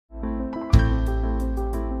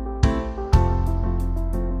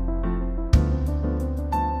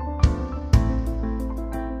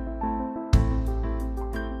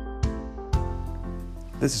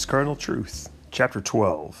This is Cardinal Truth, Chapter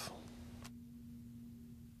 12.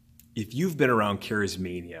 If you've been around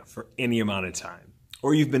Charismania for any amount of time,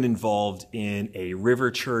 or you've been involved in a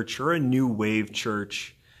river church or a new wave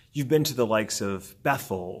church, you've been to the likes of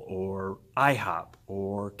Bethel or IHOP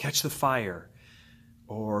or Catch the Fire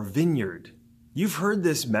or Vineyard, you've heard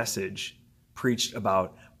this message preached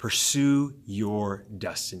about pursue your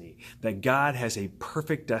destiny, that God has a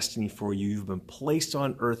perfect destiny for you. You've been placed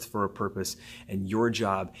on earth for a purpose, and your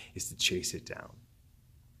job is to chase it down.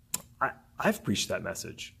 I've preached that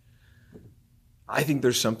message. I think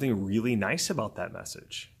there's something really nice about that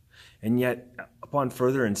message. And yet, upon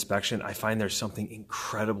further inspection, I find there's something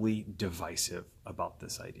incredibly divisive about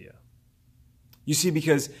this idea. You see,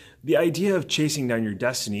 because the idea of chasing down your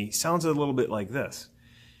destiny sounds a little bit like this.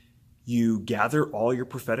 You gather all your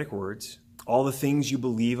prophetic words, all the things you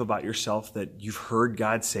believe about yourself that you've heard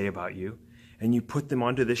God say about you, and you put them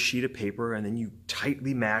onto this sheet of paper, and then you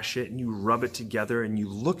tightly mash it, and you rub it together, and you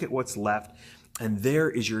look at what's left, and there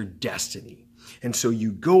is your destiny. And so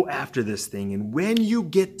you go after this thing, and when you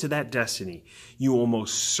get to that destiny, you will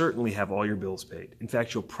most certainly have all your bills paid. In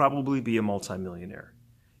fact, you'll probably be a multimillionaire.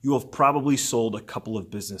 You will have probably sold a couple of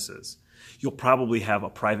businesses. You'll probably have a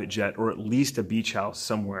private jet or at least a beach house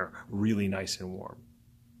somewhere really nice and warm.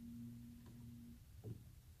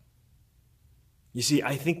 You see,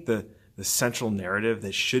 I think the central narrative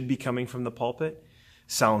that should be coming from the pulpit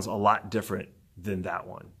sounds a lot different than that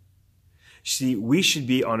one. See, we should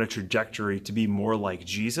be on a trajectory to be more like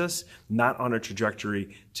Jesus, not on a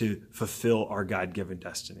trajectory to fulfill our God-given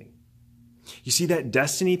destiny. You see, that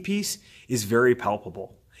destiny piece is very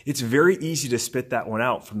palpable. It's very easy to spit that one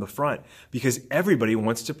out from the front because everybody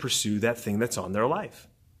wants to pursue that thing that's on their life.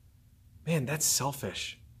 Man, that's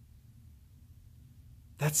selfish.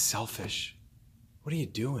 That's selfish. What are you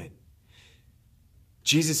doing?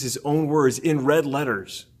 Jesus' own words in red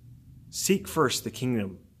letters. Seek first the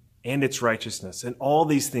kingdom and its righteousness, and all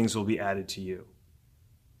these things will be added to you.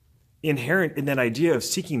 Inherent in that idea of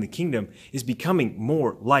seeking the kingdom is becoming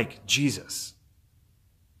more like Jesus.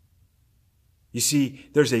 You see,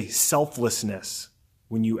 there's a selflessness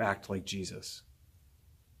when you act like Jesus.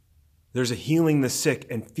 There's a healing the sick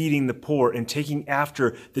and feeding the poor and taking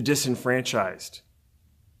after the disenfranchised.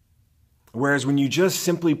 Whereas when you just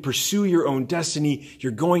simply pursue your own destiny,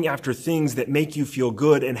 you're going after things that make you feel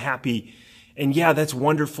good and happy. And yeah, that's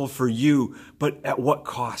wonderful for you, but at what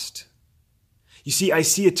cost? You see, I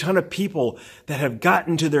see a ton of people that have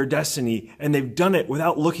gotten to their destiny and they've done it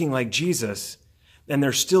without looking like Jesus, and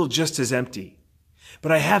they're still just as empty.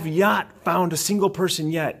 But I have not found a single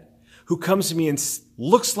person yet who comes to me and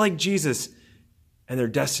looks like Jesus and their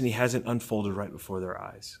destiny hasn't unfolded right before their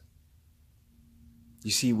eyes.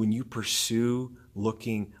 You see, when you pursue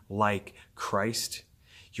looking like Christ,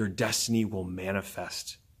 your destiny will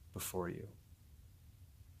manifest before you.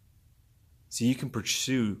 See, you can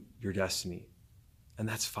pursue your destiny, and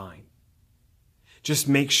that's fine. Just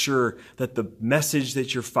make sure that the message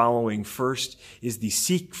that you're following first is the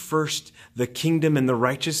seek first the kingdom and the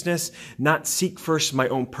righteousness, not seek first my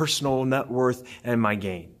own personal net worth and my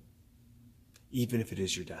gain, even if it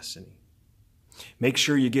is your destiny. Make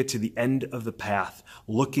sure you get to the end of the path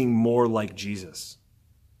looking more like Jesus.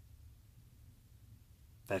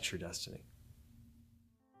 That's your destiny.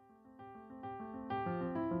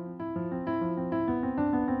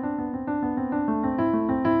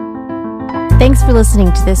 Thanks for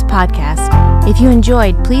listening to this podcast. If you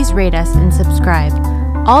enjoyed, please rate us and subscribe.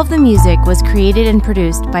 All of the music was created and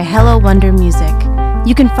produced by Hello Wonder Music.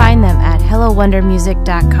 You can find them at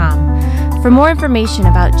hellowondermusic.com. For more information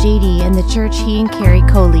about JD and the church he and Carrie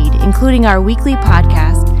co-lead, including our weekly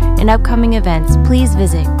podcast and upcoming events, please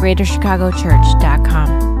visit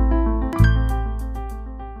greaterchicagochurch.com.